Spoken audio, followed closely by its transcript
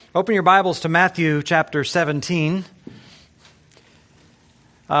Open your Bibles to Matthew chapter 17.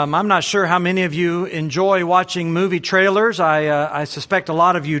 I'm not sure how many of you enjoy watching movie trailers. I suspect a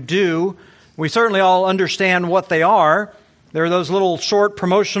lot of you do. We certainly all understand what they are. They're those little short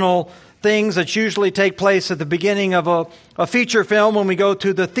promotional things that usually take place at the beginning of a feature film when we go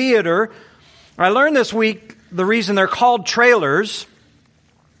to the theater. I learned this week the reason they're called trailers,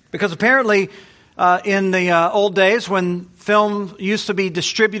 because apparently in the old days when film used to be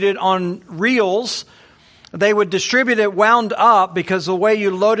distributed on reels, they would distribute it wound up, because the way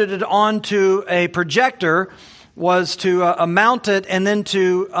you loaded it onto a projector was to mount it and then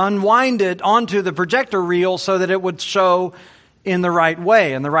to unwind it onto the projector reel so that it would show in the right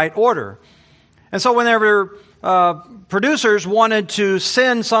way, in the right order. And so whenever producers wanted to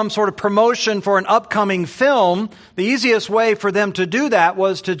send some sort of promotion for an upcoming film, the easiest way for them to do that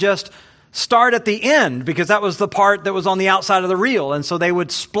was to just start at the end, because that was the part that was on the outside of the reel. And so they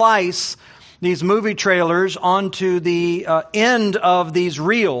would splice these movie trailers onto the end of these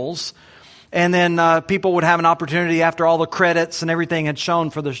reels, and then people would have an opportunity after all the credits and everything had shown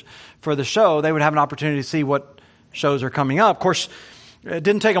for the show. They would have an opportunity to see what shows are coming up. Of course, it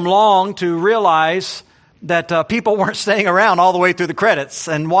didn't take them long to realize that people weren't staying around all the way through the credits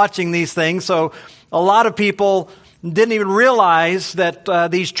and watching these things. So a lot of people didn't even realize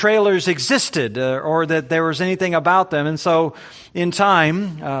that these trailers existed or that there was anything about them. And so in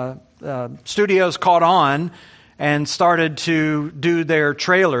time, studios caught on and started to do their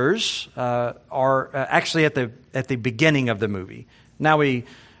trailers actually at the beginning of the movie. Now we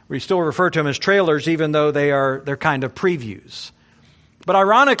still refer to them as trailers, even though they're kind of previews. But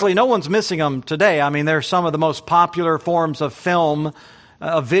ironically, no one's missing them today. I mean, they're some of the most popular forms of film,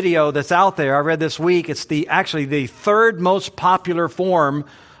 of video that's out there. I read this week it's actually the third most popular form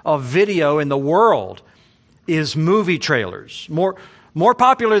of video in the world is movie trailers. More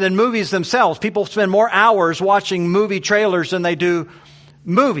popular than movies themselves. People spend more hours watching movie trailers than they do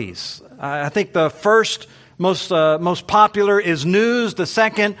movies. I think the first most popular is news. The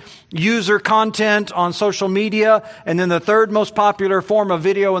second, user content on social media. And then the third most popular form of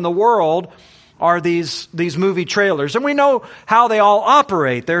video in the world are these movie trailers. And we know how they all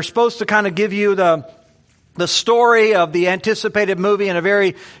operate. They're supposed to kind of give you the story of the anticipated movie in a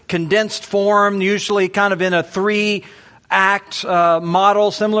very condensed form, usually kind of in a 3-act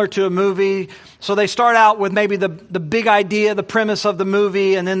model, similar to a movie. So they start out with maybe the big idea, the premise of the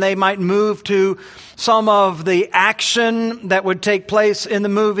movie, and then they might move to some of the action that would take place in the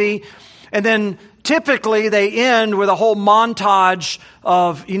movie. And then typically they end with a whole montage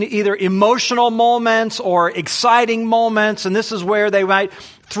of either emotional moments or exciting moments. And this is where they might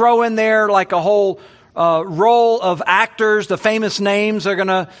throw in there like a whole roll of actors. The famous names they're going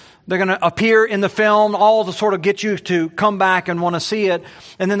to appear in the film, all to sort of get you to come back and want to see it.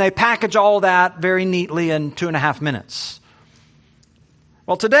 And then they package all that very neatly in 2.5 minutes.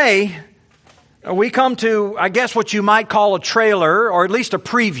 Well, today we come to, I guess, what you might call a trailer, or at least a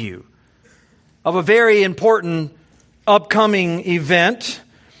preview of a very important upcoming event.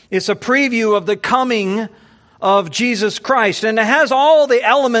 It's a preview of the coming of Jesus Christ. And it has all the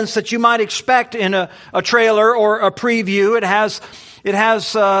elements that you might expect in a trailer or a preview. It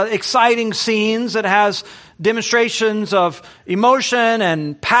has exciting scenes. It has demonstrations of emotion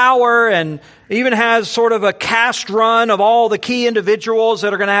and power, and even has sort of a cast run of all the key individuals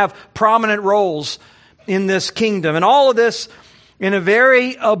that are going to have prominent roles in this kingdom. And all of this in a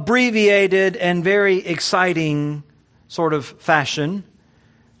very abbreviated and very exciting sort of fashion.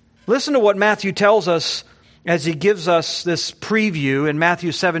 Listen to what Matthew tells us as he gives us this preview in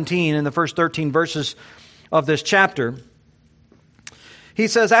Matthew 17 in the first 13 verses of this chapter. He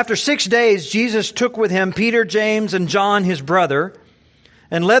says, "After 6 days, Jesus took with him Peter, James, and John, his brother,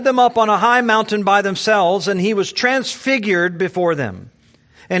 and led them up on a high mountain by themselves, and he was transfigured before them.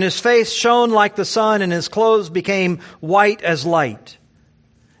 And his face shone like the sun, and his clothes became white as light.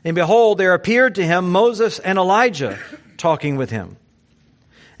 And behold, there appeared to him Moses and Elijah talking with him.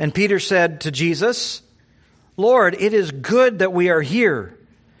 And Peter said to Jesus, 'Lord, it is good that we are here.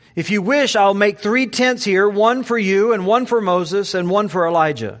 If you wish, I'll make 3 tents here, one for you, and one for Moses, and one for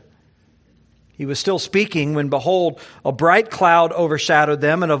Elijah.' He was still speaking when, behold, a bright cloud overshadowed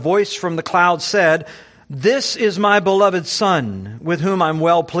them, and a voice from the cloud said, 'This is my beloved Son, with whom I'm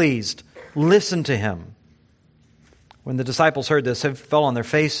well pleased. Listen to him.' When the disciples heard this, they fell on their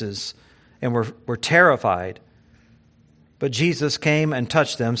faces and were terrified. But Jesus came and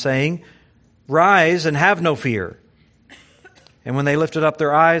touched them, saying, 'Rise and have no fear.' And when they lifted up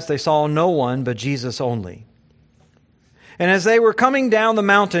their eyes, they saw no one but Jesus only. And as they were coming down the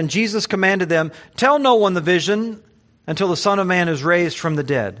mountain, Jesus commanded them, 'Tell no one the vision until the Son of Man is raised from the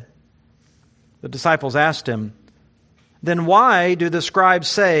dead." The disciples asked him, "Then why do the scribes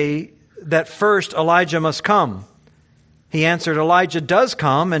say that first Elijah must come?" He answered, "Elijah does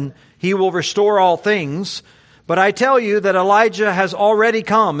come, and he will restore all things. But I tell you that Elijah has already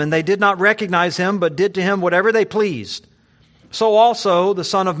come, and they did not recognize him, but did to him whatever they pleased. So also the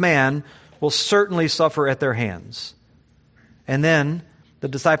Son of Man will certainly suffer at their hands." And then the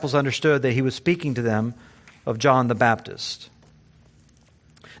disciples understood that he was speaking to them of John the Baptist.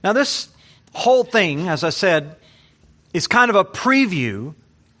 Now this whole thing, as I said, is kind of a preview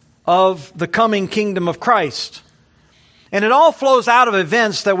of the coming kingdom of Christ. And it all flows out of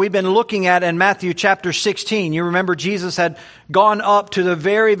events that we've been looking at in Matthew chapter 16. You remember Jesus had gone up to the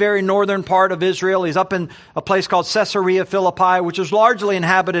very, very northern part of Israel. He's up in a place called Caesarea Philippi, which was largely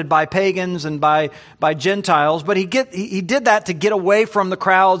inhabited by pagans and by Gentiles. But he did that to get away from the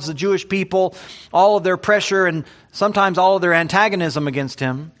crowds, the Jewish people, all of their pressure and sometimes all of their antagonism against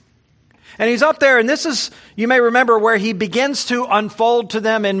him. And he's up there, and this is, you may remember, where he begins to unfold to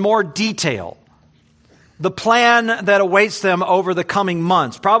them in more detail the plan that awaits them over the coming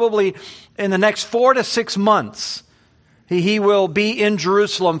months. Probably in the next 4 to 6 months, he will be in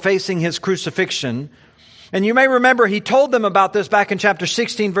Jerusalem facing his crucifixion. And you may remember he told them about this back in chapter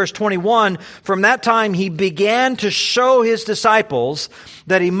 16, verse 21. From that time, he began to show his disciples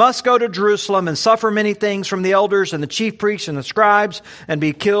that he must go to Jerusalem and suffer many things from the elders and the chief priests and the scribes and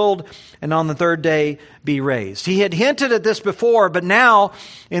be killed and on the third day be raised. He had hinted at this before, but now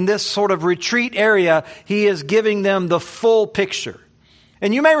in this sort of retreat area, he is giving them the full picture.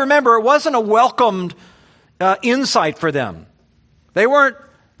 And you may remember it wasn't a welcomed insight for them. They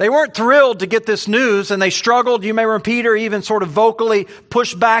weren't thrilled to get this news, and they struggled. You may remember Peter even sort of vocally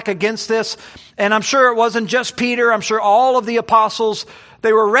pushed back against this. And I'm sure it wasn't just Peter. I'm sure all of the apostles,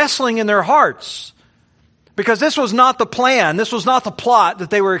 they were wrestling in their hearts because this was not the plan. This was not the plot that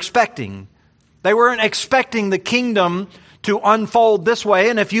they were expecting. They weren't expecting the kingdom to unfold this way.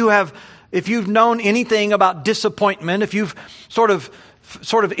 And if you've known anything about disappointment, if you've sort of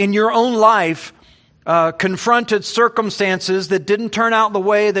in your own life confronted circumstances that didn't turn out the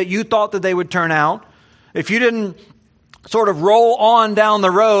way that you thought that they would turn out, if you didn't sort of roll on down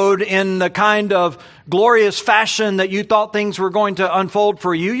the road in the kind of glorious fashion that you thought things were going to unfold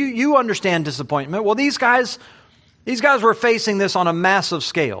for you, you understand disappointment. Well, these guys were facing this on a massive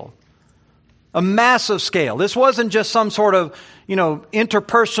scale. A massive scale. This wasn't just some sort of,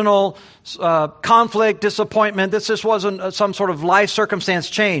 interpersonal conflict, disappointment. This just wasn't some sort of life circumstance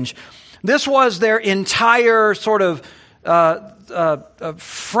change. This was their entire sort of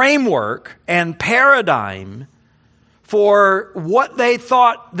framework and paradigm for what they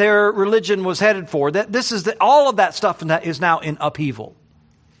thought their religion was headed for. All of that stuff is now in upheaval.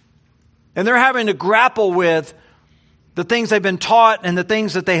 And they're having to grapple with the things they've been taught and the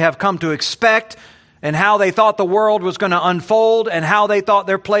things that they have come to expect and how they thought the world was going to unfold and how they thought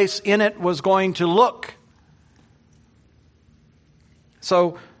their place in it was going to look.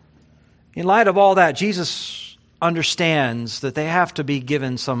 So, in light of all that, Jesus understands that they have to be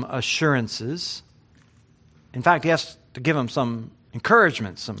given some assurances. In fact, he has to give them some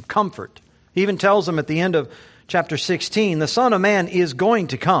encouragement, some comfort. He even tells them at the end of chapter 16, the Son of Man is going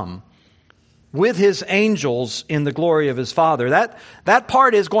to come with his angels in the glory of his Father. That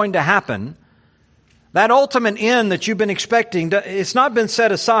part is going to happen. That ultimate end that you've been expecting, it's not been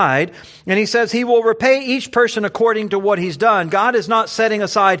set aside. And he says he will repay each person according to what he's done. God is not setting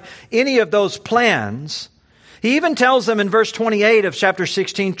aside any of those plans. He even tells them in verse 28 of chapter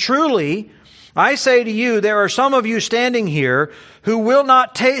 16, "Truly, I say to you, there are some of you standing here who will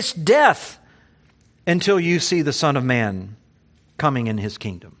not taste death until you see the Son of Man coming in his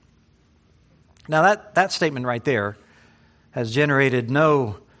kingdom." Now that statement right there has generated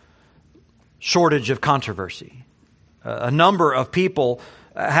no shortage of controversy. A number of people,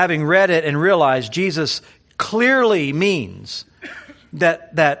 having read it and realized Jesus clearly means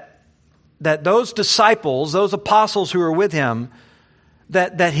that those disciples, those apostles who were with him,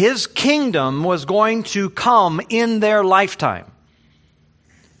 that his kingdom was going to come in their lifetime.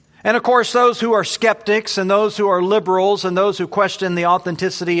 And of course, those who are skeptics and those who are liberals and those who question the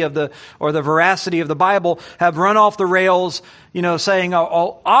authenticity of the veracity of the Bible have run off the rails, saying,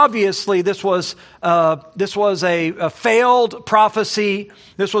 obviously this was a failed prophecy.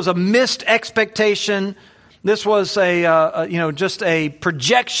 This was a missed expectation. This was just a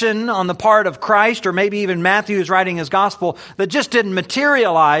projection on the part of Christ, or maybe even Matthew is writing his gospel, that just didn't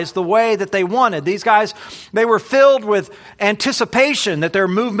materialize the way that they wanted. These guys, they were filled with anticipation that their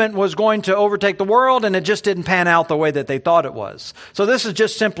movement was going to overtake the world, and it just didn't pan out the way that they thought it was. So this is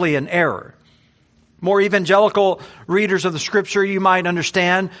just simply an error. More evangelical readers of the Scripture, you might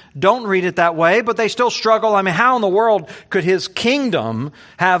understand, don't read it that way, but they still struggle. I mean, how in the world could His kingdom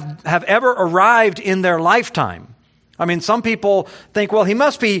have ever arrived in their lifetime? I mean, some people think, well, He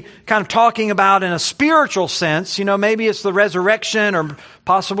must be kind of talking about in a spiritual sense. Maybe it's the resurrection or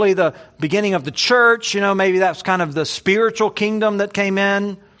possibly the beginning of the church. Maybe that's kind of the spiritual kingdom that came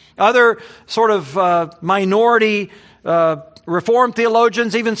in. Other sort of minority Reformed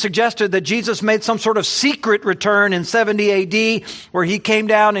theologians even suggested that Jesus made some sort of secret return in 70 AD where He came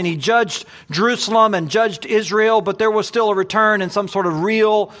down and He judged Jerusalem and judged Israel, but there was still a return in some sort of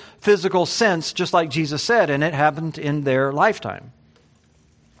real physical sense, just like Jesus said, and it happened in their lifetime.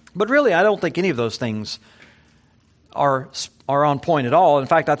 But really, I don't think any of those things are on point at all. In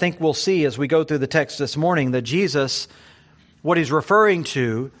fact, I think we'll see as we go through the text this morning that Jesus, what He's referring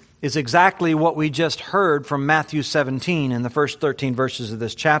to is exactly what we just heard from Matthew 17 in the first 13 verses of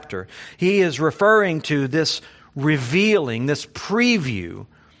this chapter. He is referring to this revealing, this preview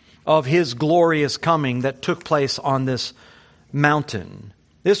of His glorious coming that took place on this mountain.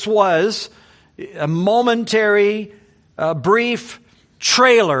 This was a momentary, brief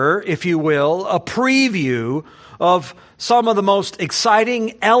trailer, if you will, a preview of some of the most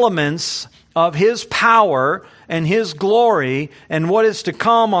exciting elements of His power and His glory and what is to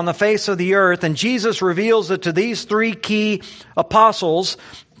come on the face of the earth. And Jesus reveals it to these three key apostles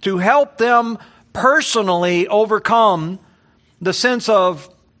to help them personally overcome the sense of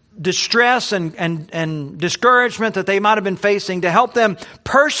distress and discouragement that they might have been facing, to help them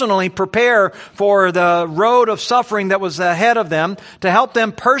personally prepare for the road of suffering that was ahead of them, to help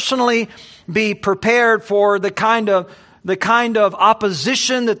them personally be prepared for the kind of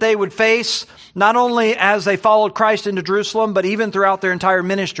opposition that they would face, not only as they followed Christ into Jerusalem, but even throughout their entire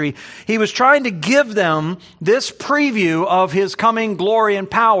ministry. He was trying to give them this preview of His coming glory and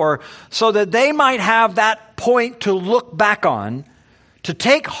power so that they might have that point to look back on, to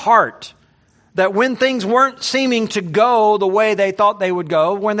take heart, that when things weren't seeming to go the way they thought they would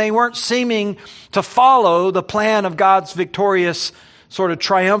go, when they weren't seeming to follow the plan of God's victorious sort of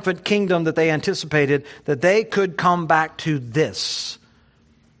triumphant kingdom that they anticipated, that they could come back to this,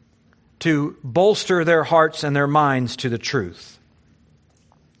 to bolster their hearts and their minds to the truth.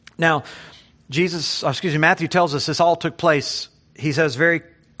 Now, Matthew tells us this all took place, he says very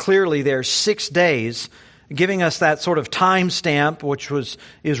clearly there, 6 days, giving us that sort of time stamp, which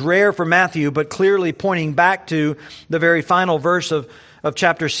is rare for Matthew, but clearly pointing back to the very final verse of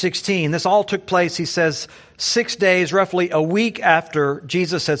chapter 16. This all took place, he says, 6 days, roughly a week after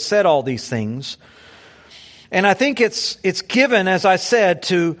Jesus had said all these things. And I think it's given, as I said,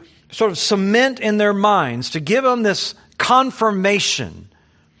 to sort of cement in their minds, to give them this confirmation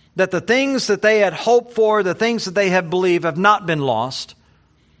that the things that they had hoped for, the things that they had believed have not been lost.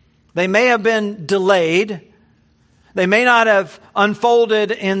 They may have been delayed. They may not have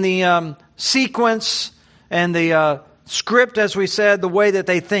unfolded in the sequence and the script, as we said, the way that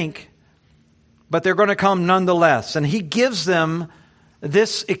they think. But they're going to come nonetheless. And he gives them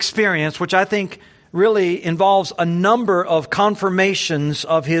this experience, which I think really involves a number of confirmations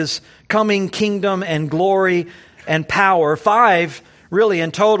of his coming kingdom and glory and power. 5 really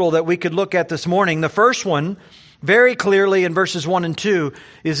in total that we could look at this morning. The first one, very clearly in verses 1 and 2,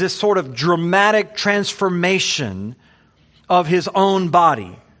 is this sort of dramatic transformation of his own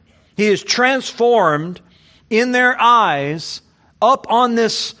body. He is transformed in their eyes up on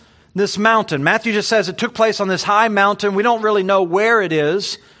this mountain. Matthew just says it took place on this high mountain. We don't really know where it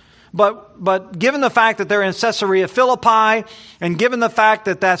is. But given the fact that they're in Caesarea Philippi, and given the fact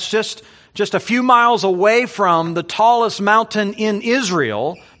that that's just a few miles away from the tallest mountain in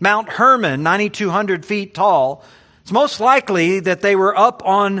Israel, Mount Hermon, 9,200 feet tall, it's most likely that they were up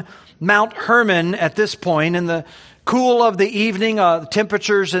on Mount Hermon at this point in the cool of the evening.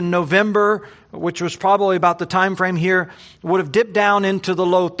 Temperatures in November, which was probably about the time frame here, would have dipped down into the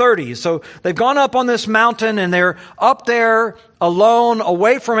low 30s. So they've gone up on this mountain and they're up there alone,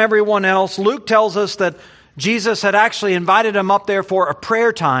 away from everyone else. Luke tells us that Jesus had actually invited them up there for a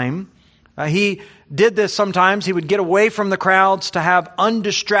prayer time. He did this sometimes. He would get away from the crowds to have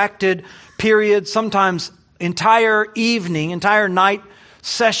undistracted periods, sometimes entire night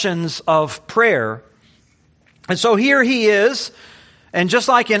sessions of prayer. And so here he is. And just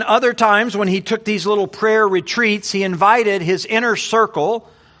like in other times when he took these little prayer retreats, he invited his inner circle,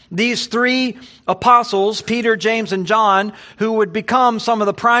 these 3 apostles, Peter, James, and John, who would become some of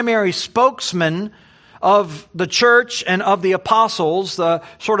the primary spokesmen of the church and of the apostles, the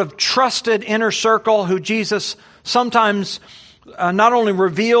sort of trusted inner circle who Jesus sometimes not only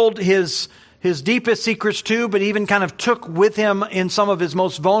revealed his his deepest secrets to, but even kind of took with him in some of his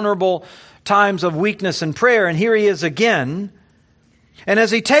most vulnerable times of weakness and prayer. And here he is again. And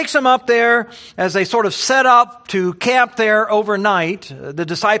as he takes them up there, as they sort of set up to camp there overnight, the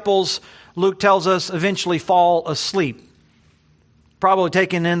disciples, Luke tells us, eventually fall asleep. Probably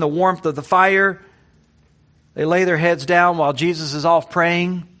taking in the warmth of the fire. They lay their heads down while Jesus is off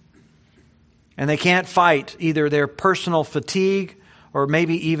praying. And they can't fight either their personal fatigue or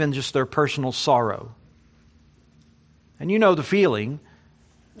maybe even just their personal sorrow. And you know the feeling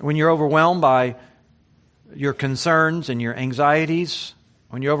when you're overwhelmed by your concerns and your anxieties,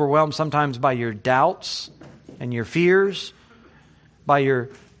 when you're overwhelmed sometimes by your doubts and your fears, by your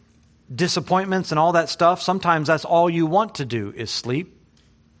disappointments and all that stuff. Sometimes that's all you want to do is sleep.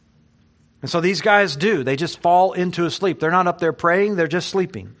 And so these guys do. They just fall into a sleep. They're not up there praying. They're just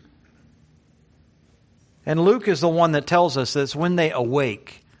sleeping. And Luke is the one that tells us that it's when they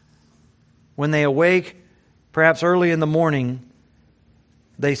awake. When they awake, perhaps early in the morning,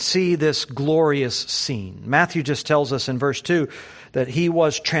 they see this glorious scene. Matthew just tells us in verse 2 that he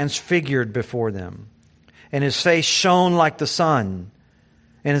was transfigured before them, and his face shone like the sun,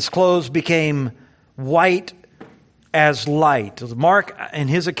 and his clothes became white as light. Mark, in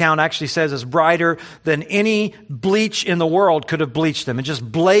his account, actually says it's brighter than any bleach in the world could have bleached them. It's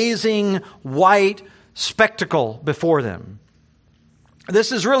just blazing white spectacle before them.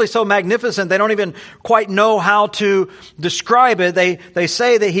 This is really so magnificent, they don't even quite know how to describe it. They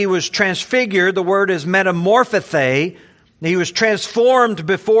say that he was transfigured. The word is metamorphothe. He was transformed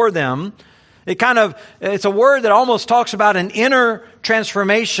before them. It's a word that almost talks about an inner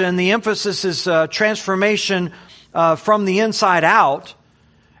transformation. The emphasis is transformation from the inside out.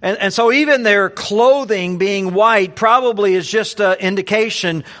 And so even their clothing being white probably is just an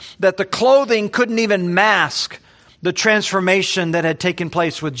indication that the clothing couldn't even mask the transformation that had taken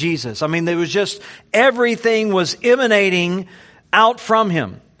place with Jesus. I mean, there was just, everything was emanating out from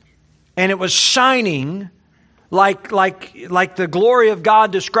him. And it was shining like the glory of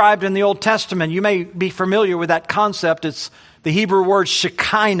God described in the Old Testament. You may be familiar with that concept. It's the Hebrew word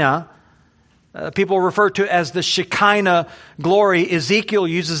Shekinah. People refer to it as the Shekinah glory. Ezekiel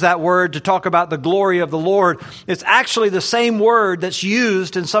uses that word to talk about the glory of the Lord. It's actually the same word that's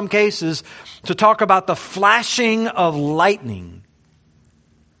used in some cases to talk about the flashing of lightning.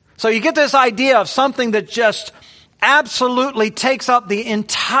 So you get this idea of something that just absolutely takes up the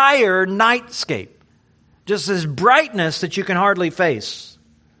entire nightscape. Just this brightness that you can hardly face.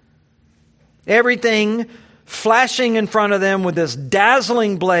 Everything flashing in front of them with this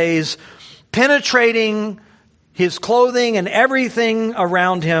dazzling blaze, penetrating his clothing and everything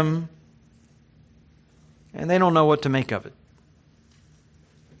around him. And they don't know what to make of it.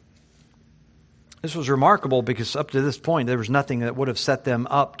 This was remarkable because up to this point, there was nothing that would have set them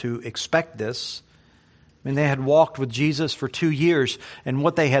up to expect this. I mean, they had walked with Jesus for 2 years, and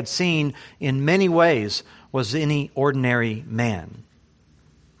what they had seen in many ways was any ordinary man.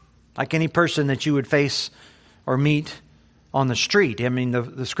 Like any person that you would face or meet on the street. I mean,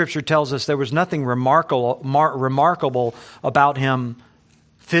 the Scripture tells us there was nothing remarkable about him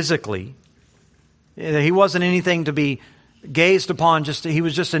physically. He wasn't anything to be gazed upon. He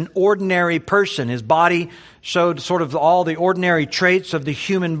was just an ordinary person. His body showed sort of all the ordinary traits of the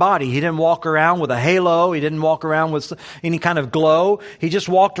human body. He didn't walk around with a halo. He didn't walk around with any kind of glow. He just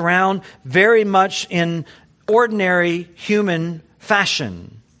walked around very much in ordinary human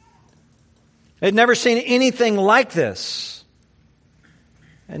fashion. They'd never seen anything like this.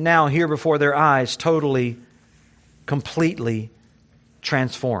 And now here before their eyes, totally, completely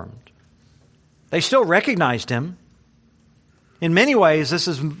transformed. They still recognized him. In many ways, this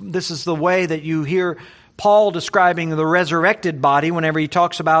is the way that you hear Paul describing the resurrected body. Whenever he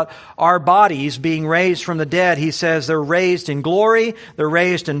talks about our bodies being raised from the dead, he says they're raised in glory, they're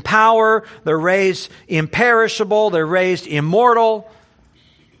raised in power, they're raised imperishable, they're raised immortal.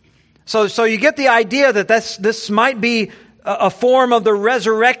 So you get the idea that this might be a form of the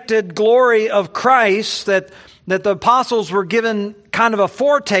resurrected glory of Christ that the apostles were given kind of a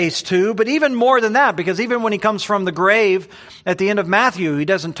foretaste to, but even more than that, because even when he comes from the grave at the end of Matthew, he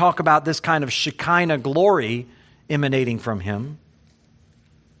doesn't talk about this kind of Shekinah glory emanating from him.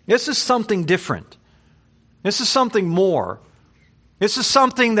 This is something different. This is something more. This is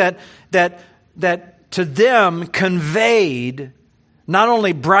something that to them conveyed not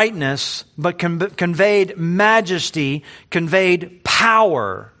only brightness, but conveyed majesty, conveyed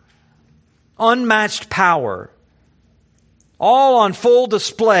power, unmatched power, all on full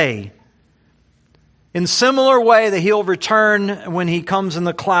display in similar way that he'll return when he comes in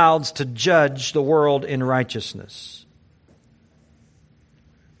the clouds to judge the world in righteousness.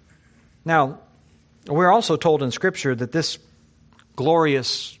 Now, we're also told in Scripture that this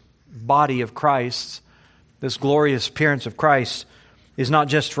glorious body of Christ, this glorious appearance of Christ, is not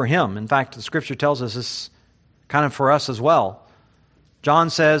just for Him. In fact, the Scripture tells us it's kind of for us as well. John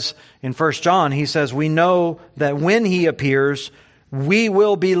says in 1 John, he says, we know that when He appears, we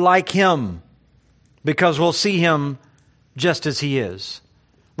will be like Him, because we'll see Him just as He is.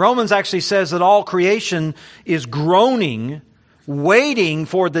 Romans actually says that all creation is groaning, waiting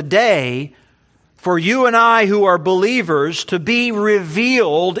for the day for you and I who are believers to be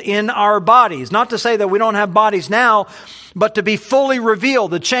revealed in our bodies. Not to say that we don't have bodies now, but to be fully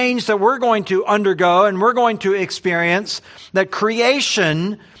revealed. The change that we're going to undergo and we're going to experience, that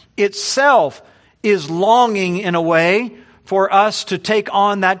creation itself is longing in a way for us to take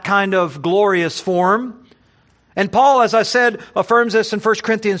on that kind of glorious form. And Paul, as I said, affirms this in 1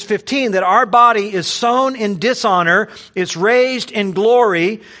 Corinthians 15, that our body is sown in dishonor, it's raised in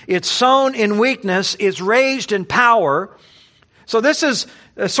glory, it's sown in weakness, it's raised in power. So this is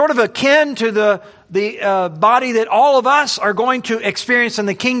sort of akin to the body that all of us are going to experience in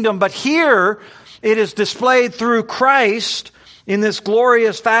the kingdom. But here it is displayed through Christ in this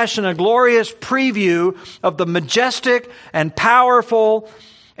glorious fashion, a glorious preview of the majestic and powerful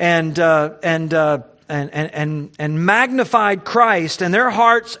and magnified Christ, and their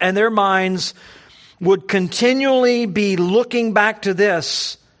hearts and their minds would continually be looking back to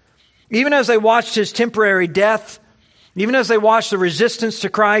this, even as they watched His temporary death, even as they watched the resistance to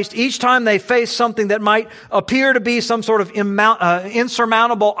Christ. Each time they faced something that might appear to be some sort of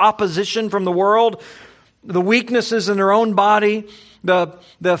insurmountable opposition from the world, the weaknesses in their own body,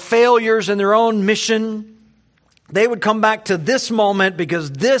 the failures in their own mission, they would come back to this moment,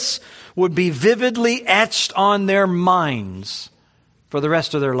 because this would be vividly etched on their minds for the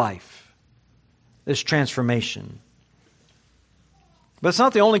rest of their life. This transformation. But it's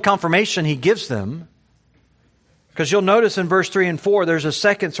not the only confirmation He gives them, because you'll notice in verse 3 and 4, there's a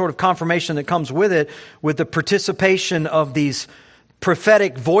second sort of confirmation that comes with it, with the participation of these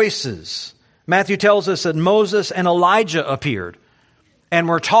prophetic voices. Matthew tells us that Moses and Elijah appeared and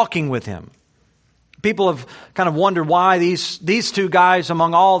were talking with Him. People have kind of wondered why these two guys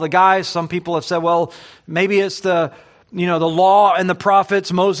among all the guys. Some people have said, well, maybe it's the law and the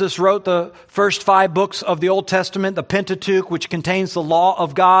prophets. Moses wrote the first 5 books of the Old Testament, the Pentateuch, which contains the law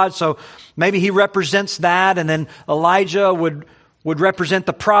of God. So maybe he represents that. And then Elijah would represent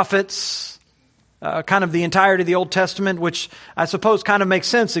the prophets, kind of the entirety of the Old Testament, which I suppose kind of makes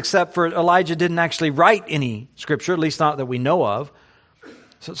sense, except for Elijah didn't actually write any scripture, at least not that we know of.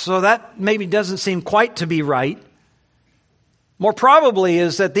 So that maybe doesn't seem quite to be right. More probably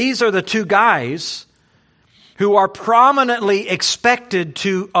is that these are the two guys who are prominently expected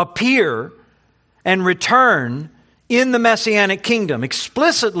to appear and return in the Messianic kingdom.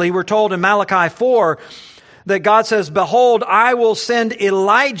 Explicitly, we're told in Malachi 4 that God says, "Behold, I will send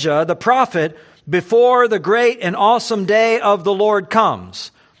Elijah, the prophet, before the great and awesome day of the Lord comes."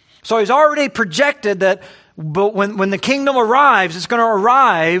 So He's already projected that. But when the kingdom arrives, it's going to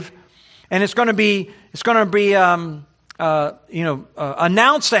arrive, and it's going to be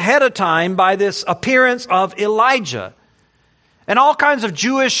announced ahead of time by this appearance of Elijah. And all kinds of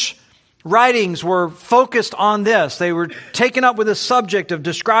Jewish writings were focused on this. They were taken up with the subject of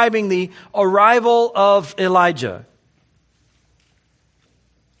describing the arrival of Elijah.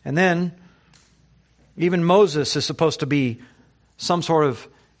 And then, even Moses is supposed to be some sort of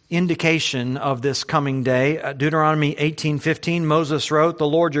indication of this coming day. Deuteronomy 18:15, Moses wrote, "The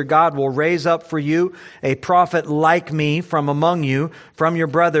Lord your God will raise up for you a prophet like me from among you, from your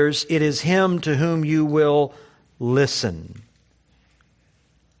brothers. It is him to whom you will listen."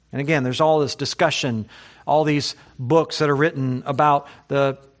 And again, there's all this discussion, all these books that are written about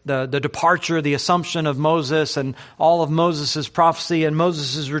the departure, the assumption of Moses, and all of Moses' prophecy and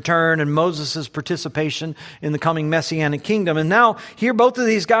Moses' return and Moses' participation in the coming Messianic kingdom. And now here both of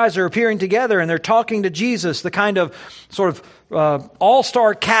these guys are appearing together and they're talking to Jesus, the kind of sort of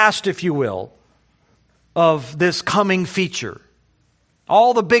all-star cast, if you will, of this coming feature.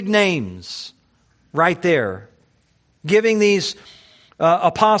 All the big names right there, giving these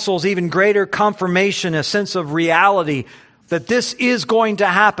apostles even greater confirmation, a sense of reality that this is going to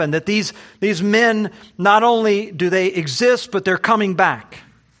happen, that these men, not only do they exist, but they're coming back.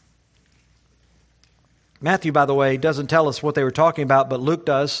 Matthew, by the way, doesn't tell us what they were talking about, but Luke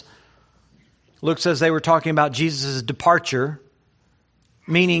does. Luke says they were talking about Jesus' departure,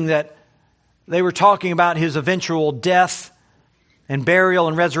 meaning that they were talking about His eventual death and burial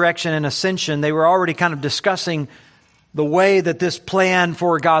and resurrection and ascension. They were already kind of discussing the way that this plan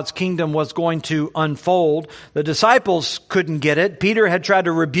for God's kingdom was going to unfold. The disciples couldn't get it. Peter had tried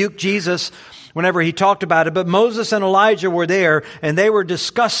to rebuke Jesus whenever he talked about it, but Moses and Elijah were there, and they were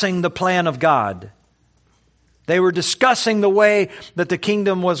discussing the plan of God. They were discussing the way that the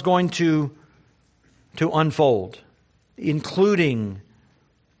kingdom was going to unfold, including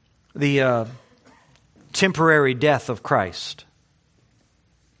the temporary death of Christ.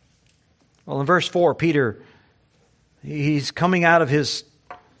 Well, in verse 4, Peter, he's coming out of his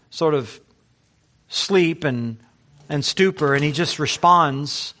sort of sleep and stupor, and he just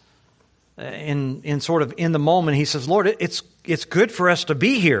responds in the moment. He says, Lord, it's good for us to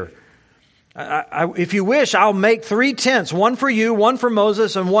be here. If you wish, I'll make 3 tents, one for you, one for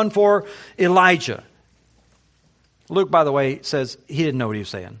Moses, and one for Elijah. Luke, by the way, says he didn't know what he was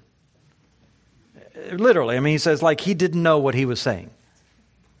saying. Literally, he says like he didn't know what he was saying.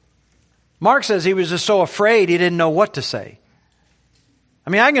 Mark says he was just so afraid he didn't know what to say.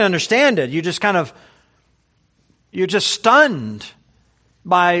 I can understand it. You're just stunned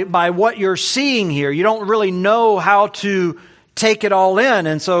by what you're seeing here. You don't really know how to take it all in.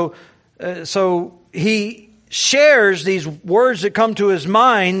 And so he shares these words that come to his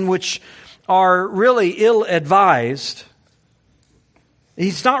mind, which are really ill-advised.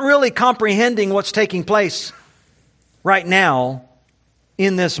 He's not really comprehending what's taking place right now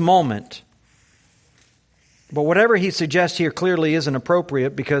in this moment. But whatever he suggests here clearly isn't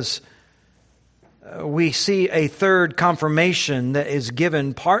appropriate, because we see a third confirmation that is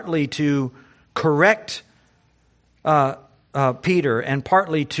given partly to correct Peter and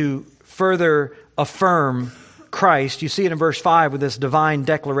partly to further affirm Christ. You see it in verse 5 with this divine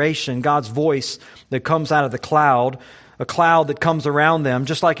declaration, God's voice that comes out of the cloud, a cloud that comes around them,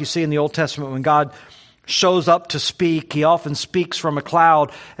 just like you see in the Old Testament when God shows up to speak. He often speaks from a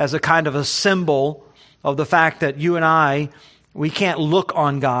cloud as a kind of a symbol of the fact that you and we can't look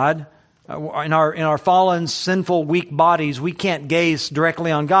on God. In our fallen, sinful, weak bodies, we can't gaze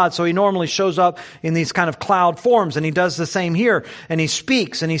directly on God. So he normally shows up in these kind of cloud forms, and he does the same here. And he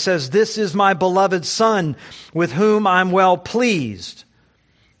speaks, and he says, "This is my beloved Son, with whom I'm well pleased.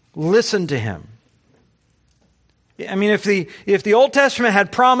 Listen to him." If the Old Testament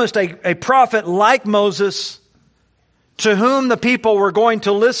had promised a prophet like Moses, to whom the people were going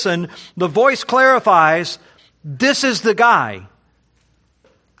to listen, the voice clarifies, this is the guy.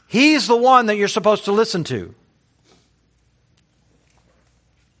 He's the one that you're supposed to listen to.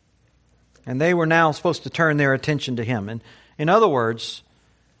 And they were now supposed to turn their attention to him. And in other words,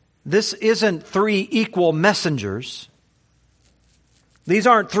 this isn't 3 equal messengers. These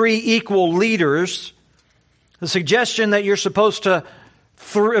aren't 3 equal leaders. The suggestion that you're supposed to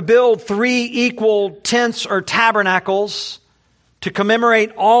build 3 equal tents or tabernacles to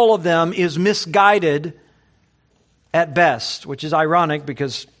commemorate all of them is misguided at best, which is ironic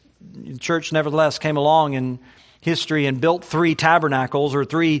because the church nevertheless came along in history and built 3 tabernacles or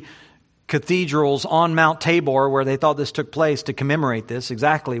 3 cathedrals on Mount Tabor where they thought this took place to commemorate this,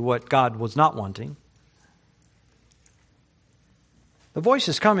 exactly what God was not wanting. The voice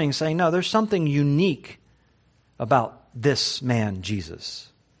is coming saying, no, there's something unique about this man, Jesus.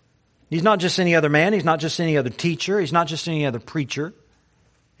 He's not just any other man. He's not just any other teacher. He's not just any other preacher.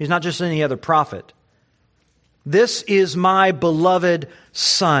 He's not just any other prophet. This is my beloved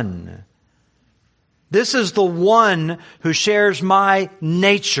Son. This is the one who shares my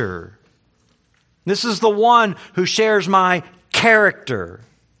nature. This is the one who shares my character.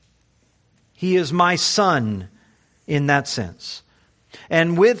 He is my Son in that sense.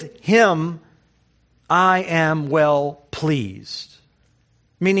 And with him, I am well pleased.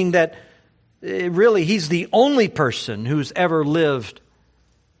 Meaning that really he's the only person who's ever lived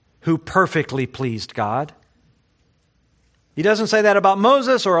who perfectly pleased God. He doesn't say that about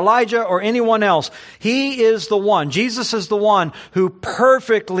Moses or Elijah or anyone else. He is the one. Jesus is the one who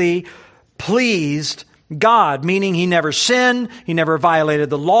perfectly pleased God, meaning he never sinned, he never violated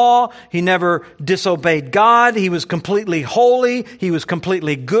the law, he never disobeyed God, he was completely holy, he was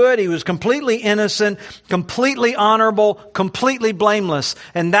completely good, he was completely innocent, completely honorable, completely blameless.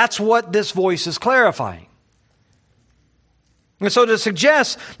 And that's what this voice is clarifying. And so to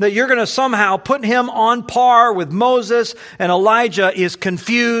suggest that you're going to somehow put him on par with Moses and Elijah is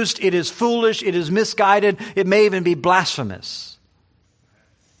confused, it is foolish, it is misguided, it may even be blasphemous.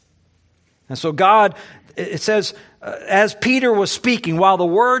 And so God, it says, as Peter was speaking, while the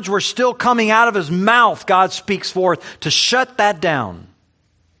words were still coming out of his mouth, God speaks forth to shut that down.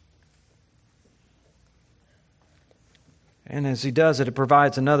 And as he does it, it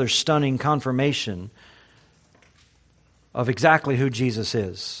provides another stunning confirmation of exactly who Jesus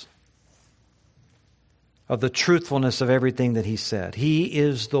is. of the truthfulness of everything that he said. He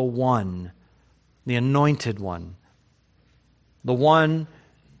is the one, the anointed one, the one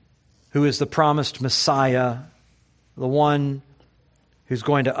who is the promised Messiah, the one who's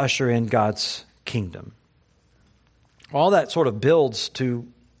going to usher in God's kingdom. All that sort of builds to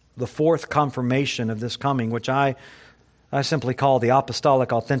the fourth confirmation of this coming, which I simply call the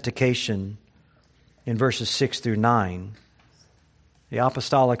apostolic authentication in verses 6 through 9. The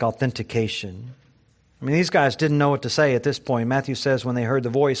apostolic authentication. I mean, these guys didn't know what to say at this point. Matthew says when they heard the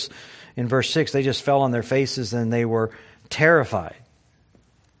voice in verse 6, they just fell on their faces and they were terrified.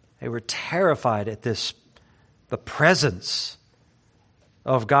 They were terrified at the presence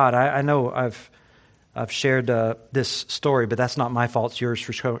of God. I know I've shared this story, but that's not my fault. It's yours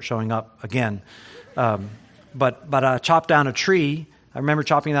for showing up again. But I chopped down a tree. I remember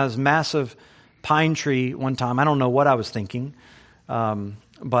chopping down this massive pine tree one time. I don't know what I was thinking,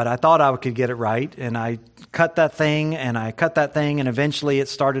 but I thought I could get it right. And I cut that thing, and eventually it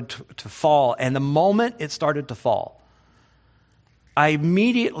started to fall. And the moment it started to fall, I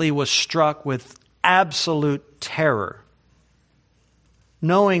immediately was struck with absolute terror,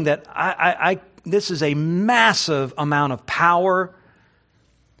 knowing that this is a massive amount of power.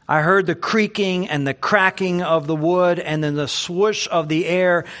 I heard the creaking and the cracking of the wood and then the swoosh of the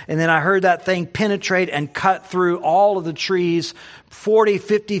air. And then I heard that thing penetrate and cut through all of the trees 40,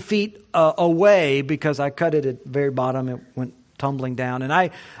 50 feet away, because I cut it at the very bottom. It went tumbling down. And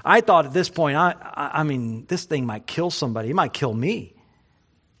I thought at this point, I mean, this thing might kill somebody. It might kill me.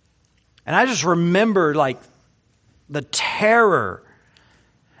 And I just remember like the terror.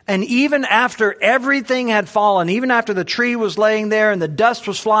 And even after everything had fallen, even after the tree was laying there and the dust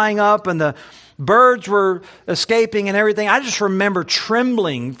was flying up and the birds were escaping and everything, I just remember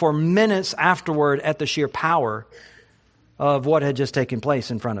trembling for minutes afterward at the sheer power of what had just taken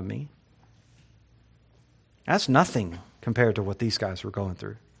place in front of me. That's nothing compared to what these guys were going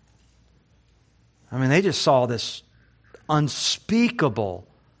through. I mean, they just saw this unspeakable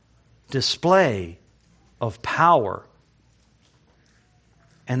display of power.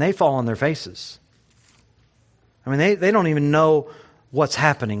 And they fall on their faces. I mean, they don't even know what's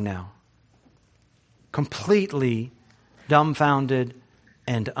happening now. Completely dumbfounded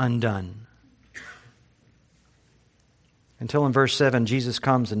and undone. Until in verse 7, Jesus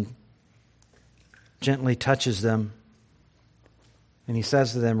comes and gently touches them. And he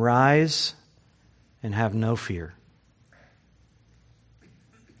says to them, "Rise and have no fear."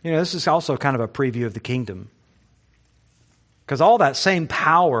 You know, this is also kind of a preview of the kingdom. Because all that same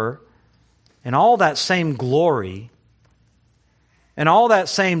power and all that same glory and all that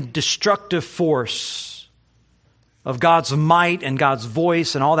same destructive force of God's might and God's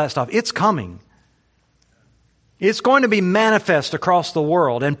voice and all that stuff, it's coming. It's going to be manifest across the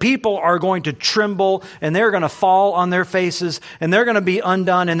world, and people are going to tremble, and they're going to fall on their faces, and they're going to be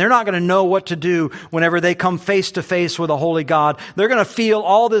undone, and they're not going to know what to do whenever they come face to face with a holy God. They're going to feel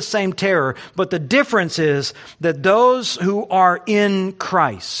all this same terror, but the difference is that those who are in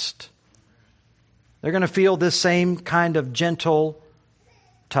Christ, they're going to feel this same kind of gentle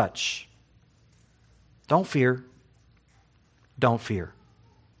touch. Don't fear. Don't fear.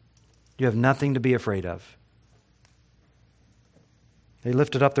 You have nothing to be afraid of. They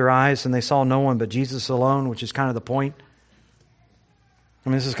lifted up their eyes and they saw no one but Jesus alone, which is kind of the point. I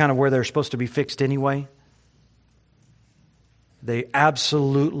mean, this is kind of where they're supposed to be fixed anyway. They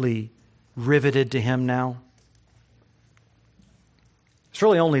absolutely riveted to him now. It's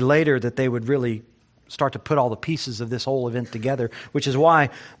really only later that they would really start to put all the pieces of this whole event together, which is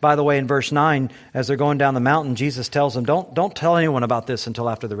why, by the way, in verse 9, as they're going down the mountain, Jesus tells them, don't tell anyone about this until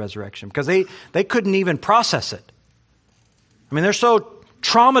after the resurrection, because they couldn't even process it. I mean, they're so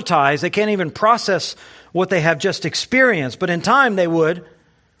traumatized, they can't even process what they have just experienced. But in time, they would.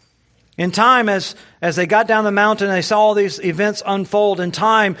 In time, as they got down the mountain and they saw all these events unfold, in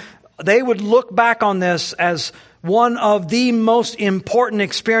time, they would look back on this as one of the most important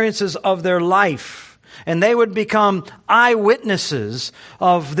experiences of their life. And they would become eyewitnesses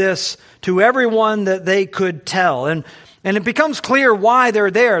of this to everyone that they could tell. And it becomes clear why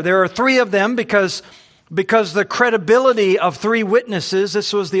they're there. There are three of them because the credibility of three witnesses,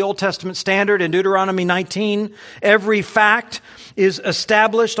 this was the Old Testament standard in Deuteronomy 19. Every fact is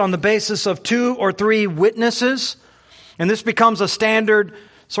established on the basis of 2 or 3 witnesses. And this becomes a standard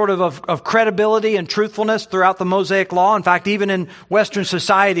sort of credibility and truthfulness throughout the Mosaic Law. In fact, even in Western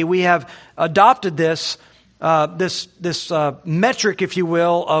society, we have adopted this metric, if you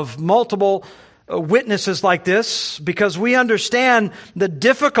will, of multiple witnesses like this, because we understand the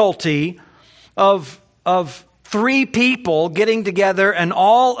difficulty of three people getting together and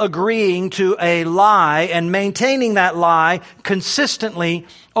all agreeing to a lie and maintaining that lie consistently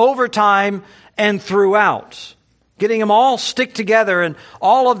over time and throughout. Getting them all stick together and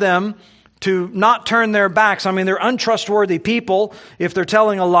all of them to not turn their backs. I mean, they're untrustworthy people if they're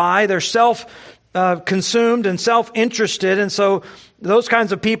telling a lie. They're self-consumed and self-interested. And so those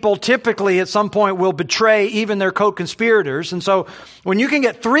kinds of people typically at some point will betray even their co-conspirators. And so when you can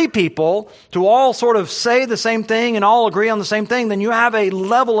get three people to all sort of say the same thing and all agree on the same thing, then you have a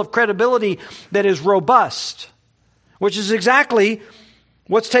level of credibility that is robust, which is exactly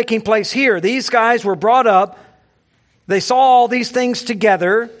what's taking place here. These guys were brought up. They saw all these things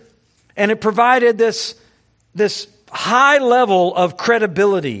together, and it provided this high level of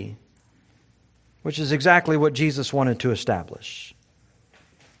credibility, which is exactly what Jesus wanted to establish.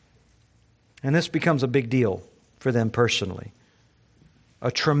 And this becomes a big deal for them personally. A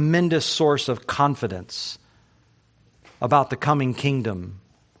tremendous source of confidence about the coming kingdom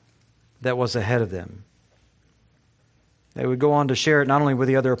that was ahead of them. They would go on to share it not only with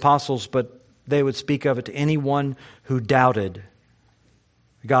the other apostles, but they would speak of it to anyone who doubted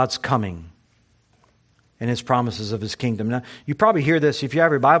God's coming and His promises of His kingdom. Now, you probably hear this. If you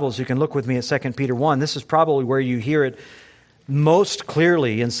have your Bibles, you can look with me at 2 Peter 1. This is probably where you hear it most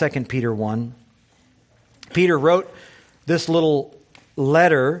clearly in 2 Peter 1. Peter wrote this little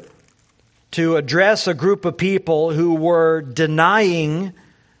letter to address a group of people who were denying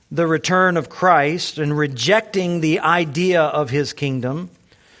the return of Christ and rejecting the idea of His kingdom.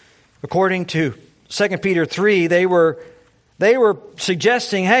 According to 2 Peter 3, they were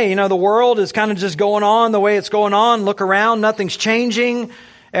suggesting, hey, the world is kind of just going on the way it's going on. Look around, nothing's changing.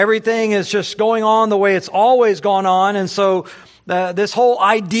 Everything is just going on the way it's always gone on. And so this whole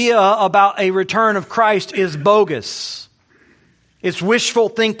idea about a return of Christ is bogus. It's wishful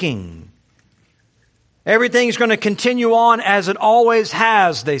thinking. Everything's going to continue on as it always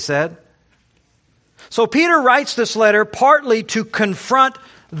has, they said. So Peter writes this letter partly to confront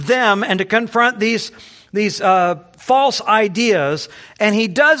them and to confront these false ideas, and he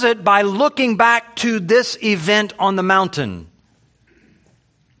does it by looking back to this event on the mountain.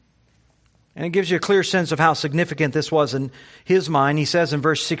 And it gives you a clear sense of how significant this was in his mind. He says in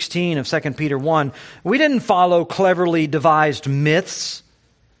verse 16 of 2 Peter 1, "We didn't follow cleverly devised myths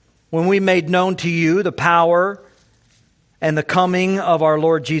when we made known to you the power and the coming of our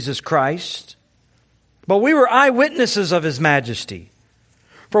Lord Jesus Christ, but we were eyewitnesses of His majesty.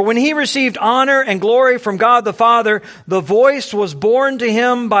 For when He received honor and glory from God the Father, the voice was borne to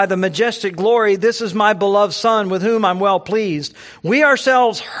Him by the majestic glory, 'This is my beloved Son, with whom I'm well pleased.' We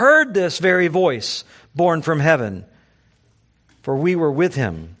ourselves heard this very voice borne from heaven, for we were with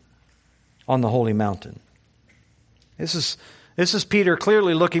Him on the holy mountain." This is Peter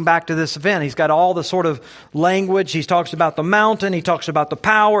clearly looking back to this event. He's got all the sort of language. He talks about the mountain. He talks about the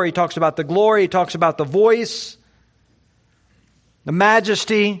power. He talks about the glory. He talks about the voice, the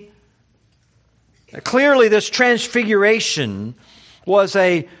majesty. Clearly, this transfiguration was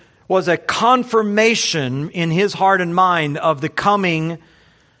a confirmation in his heart and mind of the coming,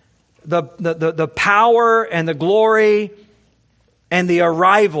 the power and the glory and the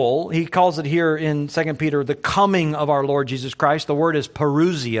arrival. He calls it here in 2 Peter, the coming of our Lord Jesus Christ. The word is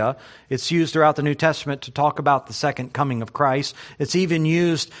parousia. It's used throughout the New Testament to talk about the second coming of Christ. It's even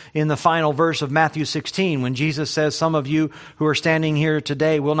used in the final verse of Matthew 16 when Jesus says, "Some of you who are standing here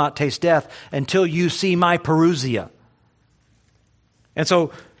today will not taste death until you see my parousia." And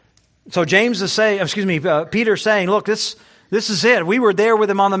so James is saying, Peter's saying, look, this is it. We were there with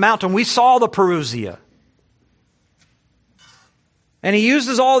Him on the mountain. We saw the parousia. And he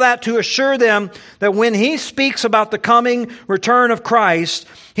uses all that to assure them that when he speaks about the coming return of Christ,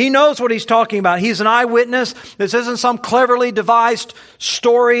 he knows what he's talking about. He's an eyewitness. This isn't some cleverly devised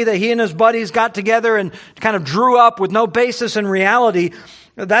story that he and his buddies got together and kind of drew up with no basis in reality.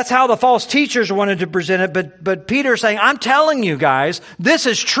 That's how the false teachers wanted to present it. But Peter's saying, I'm telling you guys, this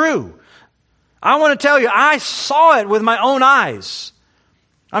is true. I want to tell you, I saw it with my own eyes.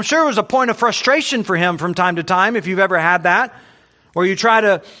 I'm sure it was a point of frustration for him from time to time, if you've ever had that. Or you try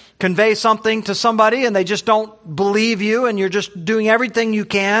to convey something to somebody and they just don't believe you, and you're just doing everything you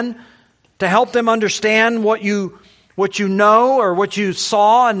can to help them understand what you know or what you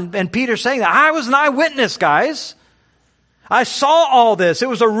saw. And Peter's saying that. I was an eyewitness, guys. I saw all this. It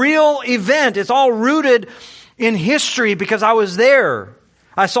was a real event. It's all rooted in history because I was there.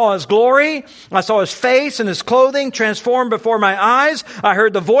 I saw His glory. I saw His face and His clothing transformed before my eyes. I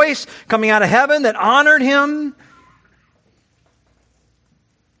heard the voice coming out of heaven that honored Him.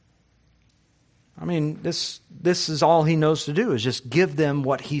 I mean, this is all he knows to do, is just give them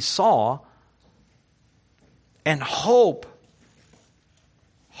what he saw and hope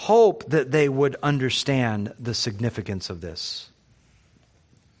that they would understand the significance of this.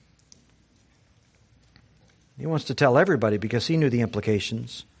 He wants to tell everybody, because he knew the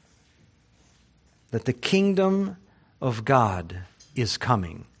implications, that the kingdom of God is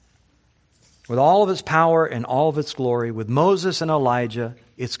coming. With all of its power and all of its glory, with Moses and Elijah,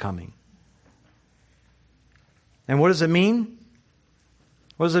 it's coming. And what does it mean?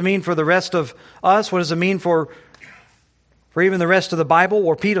 What does it mean for the rest of us? What does it mean for even the rest of the Bible?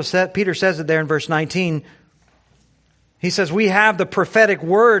 Well, Peter says it there in verse 19. He says, we have the prophetic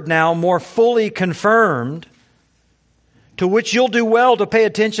word now more fully confirmed, to which you'll do well to pay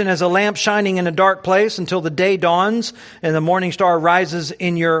attention as a lamp shining in a dark place until the day dawns and the morning star rises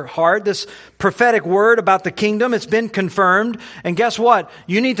in your heart. This prophetic word about the kingdom, it's been confirmed. And guess what?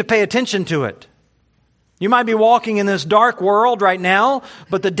 You need to pay attention to it. You might be walking in this dark world right now,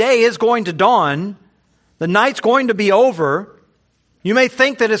 but the day is going to dawn. The night's going to be over. You may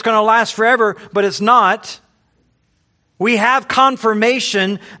think that it's going to last forever, but it's not. We have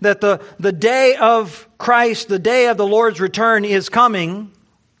confirmation that the day of Christ, the day of the Lord's return is coming.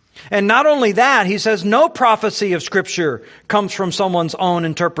 And not only that, he says no prophecy of Scripture comes from someone's own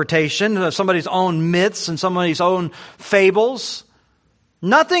interpretation, somebody's own myths and somebody's own fables.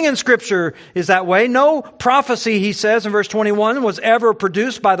 Nothing in Scripture is that way. No prophecy, he says in verse 21, was ever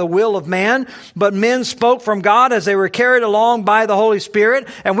produced by the will of man, but men spoke from God as they were carried along by the Holy Spirit.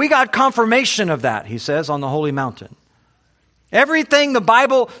 And we got confirmation of that, he says, on the holy mountain. Everything the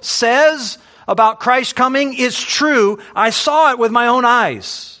Bible says about Christ coming is true. I saw it with my own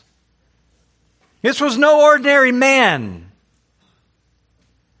eyes. This was no ordinary man.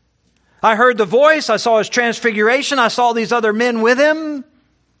 I heard the voice. I saw his transfiguration. I saw these other men with him.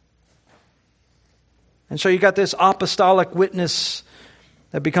 And so you got this apostolic witness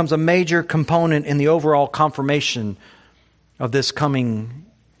that becomes a major component in the overall confirmation of this coming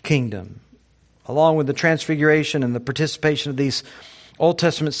kingdom. Along with the transfiguration and the participation of these Old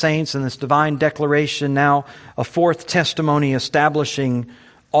Testament saints and this divine declaration, now a fourth testimony establishing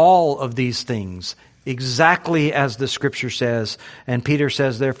all of these things exactly as the Scripture says. And Peter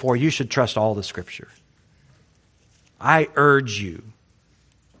says, therefore, you should trust all the Scripture. I urge you,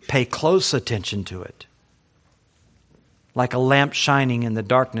 pay close attention to it, like a lamp shining in the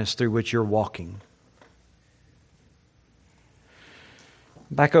darkness through which you're walking.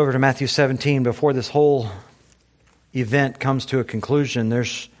 Back over to Matthew 17, before this whole event comes to a conclusion,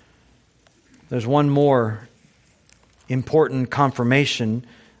 there's one more important confirmation.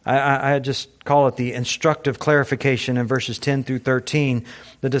 I just call it the instructive clarification in verses 10 through 13.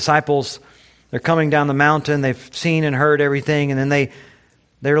 The disciples, they're coming down the mountain, they've seen and heard everything, and then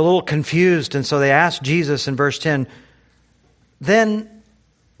they're a little confused, and so they ask Jesus in verse 10, then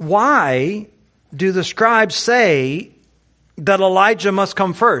why do the scribes say that Elijah must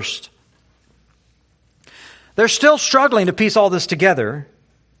come first? They're still struggling to piece all this together.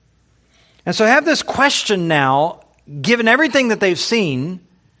 And so I have this question now, given everything that they've seen,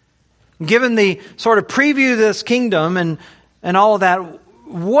 given the sort of preview of this kingdom and all of that,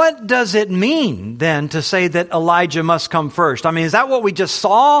 what does it mean then to say that Elijah must come first? I mean, is that what we just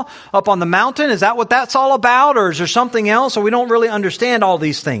saw up on the mountain? Is that what that's all about? Or is there something else? Or we don't really understand all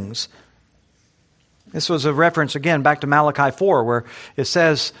these things. This was a reference, again, back to Malachi 4, where it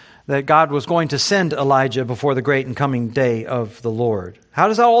says that God was going to send Elijah before the great and coming day of the Lord. How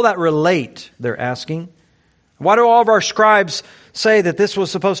does all that relate, they're asking? Why do all of our scribes say that this was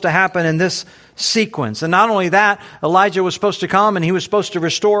supposed to happen in this sequence? And not only that, Elijah was supposed to come and he was supposed to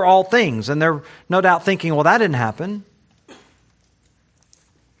restore all things. And they're no doubt thinking, well, that didn't happen.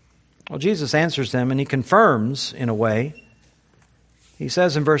 Well, Jesus answers them and he confirms in a way. He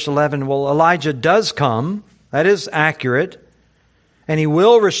says in verse 11, well, Elijah does come. That is accurate. And he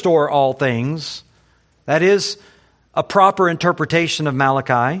will restore all things. That is a proper interpretation of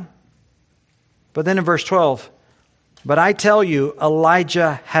Malachi. But then in verse 12, but I tell you,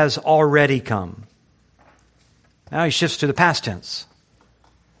 Elijah has already come. Now he shifts to the past tense.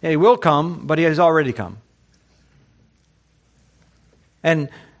 Yeah, he will come, but he has already come. And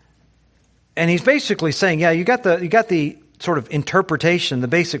he's basically saying, yeah, you got the sort of interpretation, the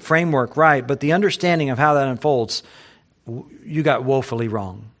basic framework right, but the understanding of how that unfolds, you got woefully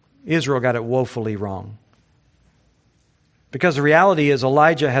wrong. Israel got it woefully wrong. Because the reality is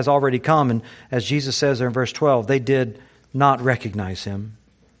Elijah has already come, and as Jesus says there in verse 12, they did not recognize him.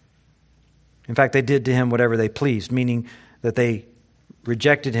 In fact, they did to him whatever they pleased, meaning that they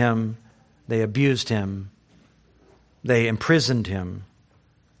rejected him, they abused him, they imprisoned him,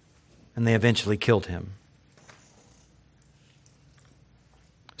 and they eventually killed him.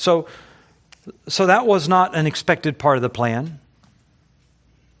 So, So that was not an expected part of the plan,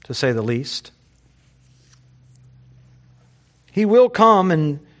 to say the least. He will come,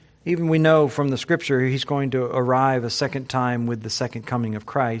 and even we know from the Scripture, He's going to arrive a second time with the second coming of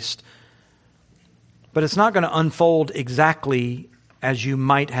Christ. But it's not going to unfold exactly as you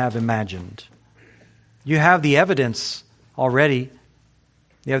might have imagined. You have the evidence already.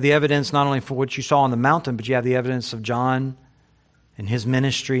 You have the evidence not only for what you saw on the mountain, but you have the evidence of John and his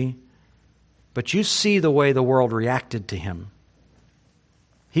ministry. But you see the way the world reacted to Him.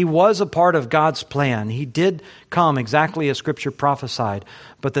 He was a part of God's plan. He did come exactly as Scripture prophesied.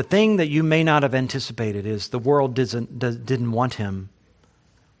 But the thing that you may not have anticipated is the world didn't want Him.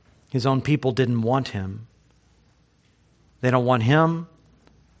 His own people didn't want Him. They don't want Him.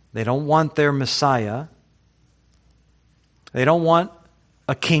 They don't want their Messiah. They don't want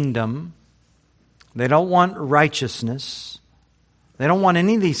a kingdom. They don't want righteousness. They don't want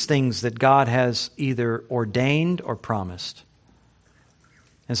any of these things that God has either ordained or promised.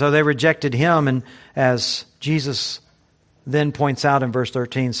 And so they rejected Him, and as Jesus then points out in verse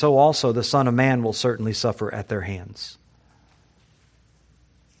 13, so also the Son of Man will certainly suffer at their hands.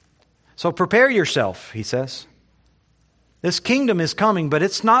 So prepare yourself, He says. This kingdom is coming, but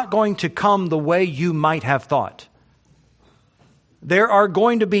it's not going to come the way you might have thought. There are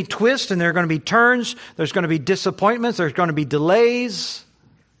going to be twists and there are going to be turns. There's going to be disappointments. There's going to be delays.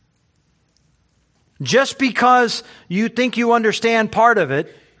 Just because you think you understand part of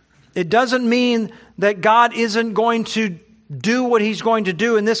it, it doesn't mean that God isn't going to do what He's going to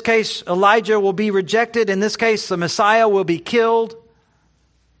do. In this case, Elijah will be rejected. In this case, the Messiah will be killed.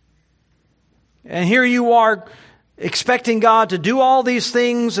 And here you are expecting God to do all these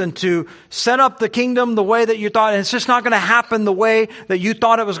things and to set up the kingdom the way that you thought. And it's just not going to happen the way that you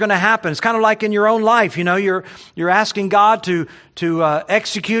thought it was going to happen. It's kind of like in your own life. You know, you're asking God to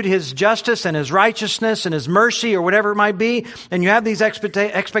execute His justice and His righteousness and His mercy or whatever it might be. And you have these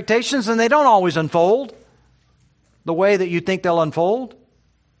expectations and they don't always unfold the way that you think they'll unfold.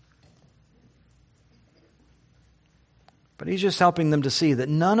 But He's just helping them to see that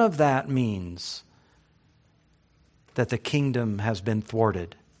none of that means that the kingdom has been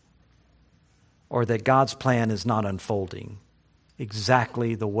thwarted or that God's plan is not unfolding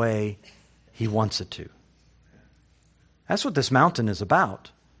exactly the way He wants it to. That's what this mountain is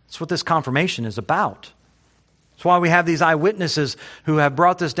about. That's what this confirmation is about. That's why we have these eyewitnesses who have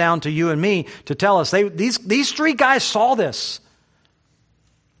brought this down to you and me to tell us. These three guys saw this.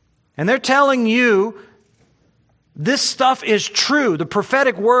 And they're telling you this stuff is true. The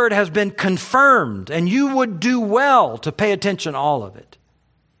prophetic word has been confirmed, and you would do well to pay attention to all of it.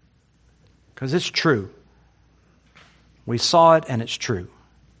 Because it's true. We saw it, and it's true.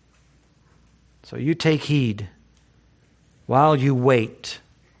 So you take heed while you wait.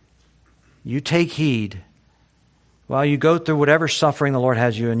 You take heed while you go through whatever suffering the Lord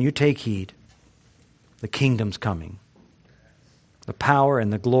has you, and you take heed. The kingdom's coming. The power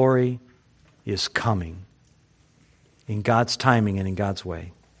and the glory is coming. In God's timing and in God's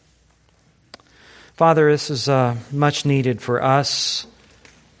way. Father, this is much needed for us.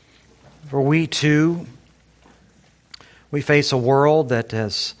 For we too, we face a world that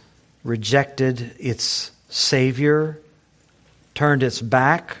has rejected its Savior, turned its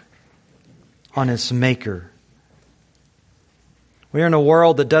back on its Maker. We are in a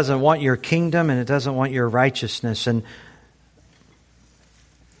world that doesn't want your kingdom and it doesn't want your righteousness. And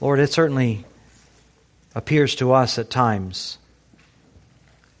Lord, it certainly appears to us at times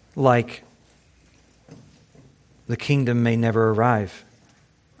like the kingdom may never arrive.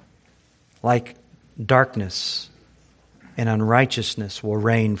 Like darkness and unrighteousness will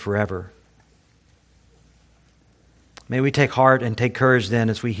reign forever. May we take heart and take courage then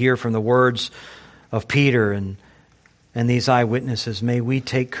as we hear from the words of Peter and these eyewitnesses. May we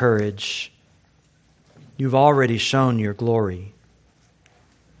take courage. You've already shown your glory.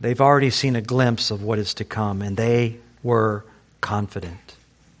 They've already seen a glimpse of what is to come, and they were confident.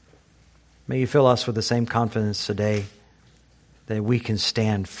 May you fill us with the same confidence today that we can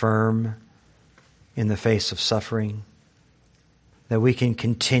stand firm in the face of suffering, that we can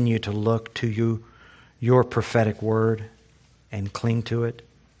continue to look to you, your prophetic word, and cling to it.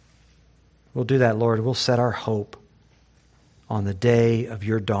 We'll do that, Lord. We'll set our hope on the day of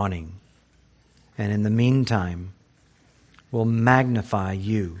your dawning. And in the meantime, we'll magnify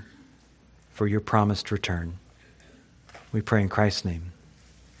you for your promised return. We pray in Christ's name.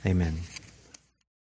 Amen.